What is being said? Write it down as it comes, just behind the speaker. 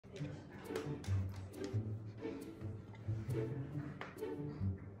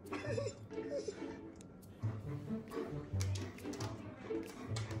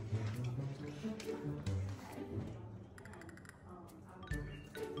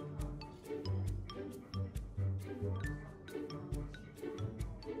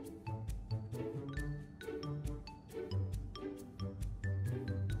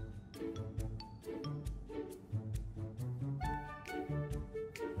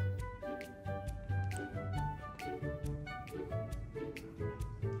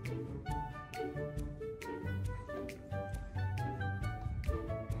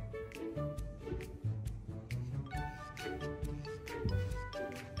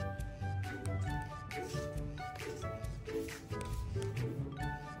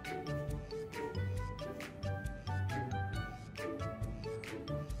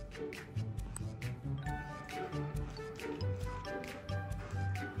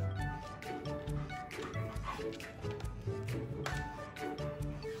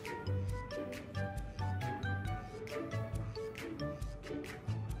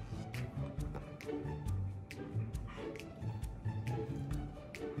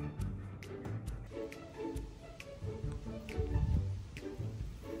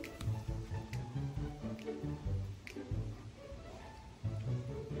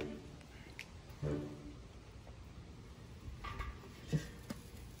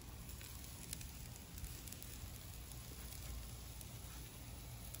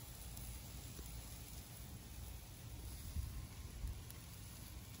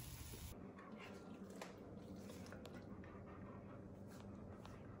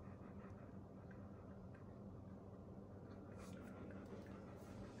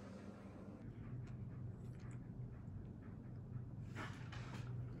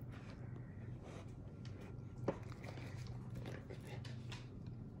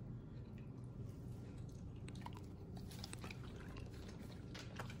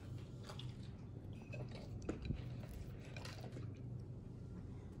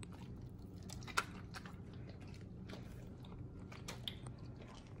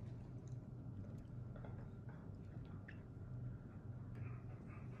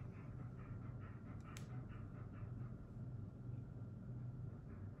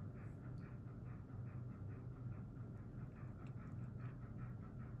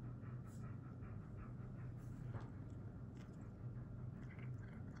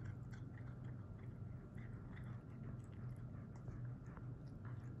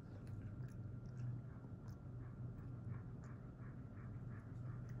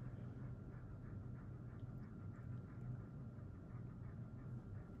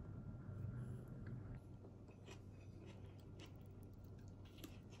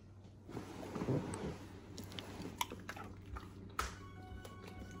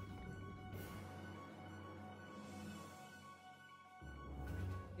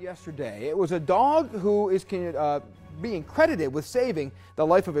Yesterday, it was a dog who is being credited with saving the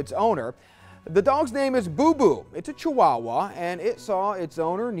life of its owner. The dog's name is Boo Boo. It's a Chihuahua, and it saw its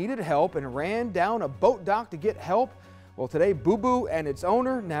owner needed help and ran down a boat dock to get help. Well, today, Boo Boo and its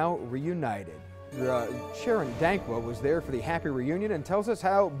owner now reunited. Sharon Dankwa was there for the happy reunion and tells us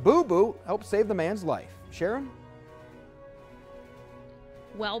how Boo Boo helped save the man's life. Sharon?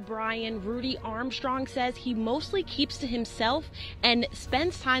 Well, Brian, Rudy Armstrong says he mostly keeps to himself and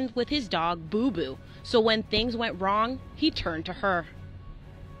spends time with his dog, Boo Boo. So when things went wrong, he turned to her.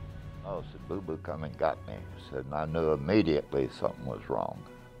 Oh, so Boo Boo come and got me. Said, and I knew immediately something was wrong.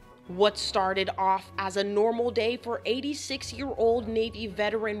 What started off as a normal day for 86-year-old Navy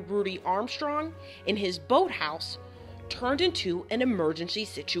veteran Rudy Armstrong in his boathouse turned into an emergency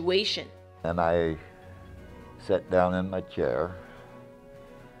situation. And I sat down in my chair,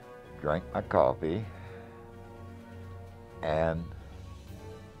 drank my coffee, and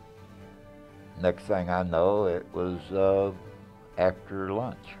next thing I know, it was after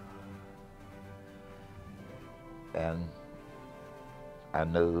lunch. And I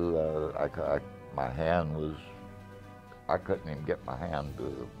knew my hand was, I couldn't even get my hand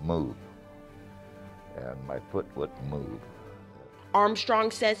to move, and my foot wouldn't move.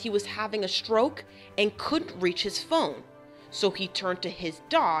 Armstrong says he was having a stroke and couldn't reach his phone, so he turned to his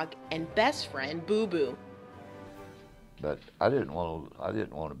dog and best friend, Boo Boo. But I didn't want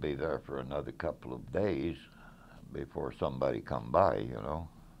to be there for another couple of days before somebody come by, you know.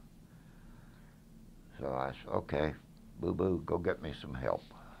 So I said, okay, Boo Boo, go get me some help.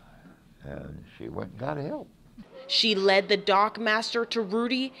 And she went and got help. She led the dock master to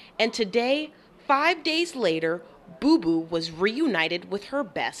Rudy, and today, 5 days later, Boo Boo was reunited with her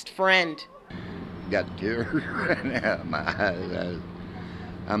best friend. Got tears running out of my eyes.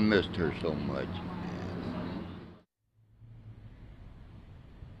 I missed her so much.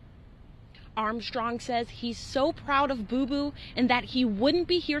 Armstrong says he's so proud of Boo Boo and that he wouldn't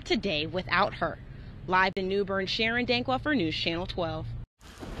be here today without her. Live in New Bern, Sharon Dankwa for News Channel 12.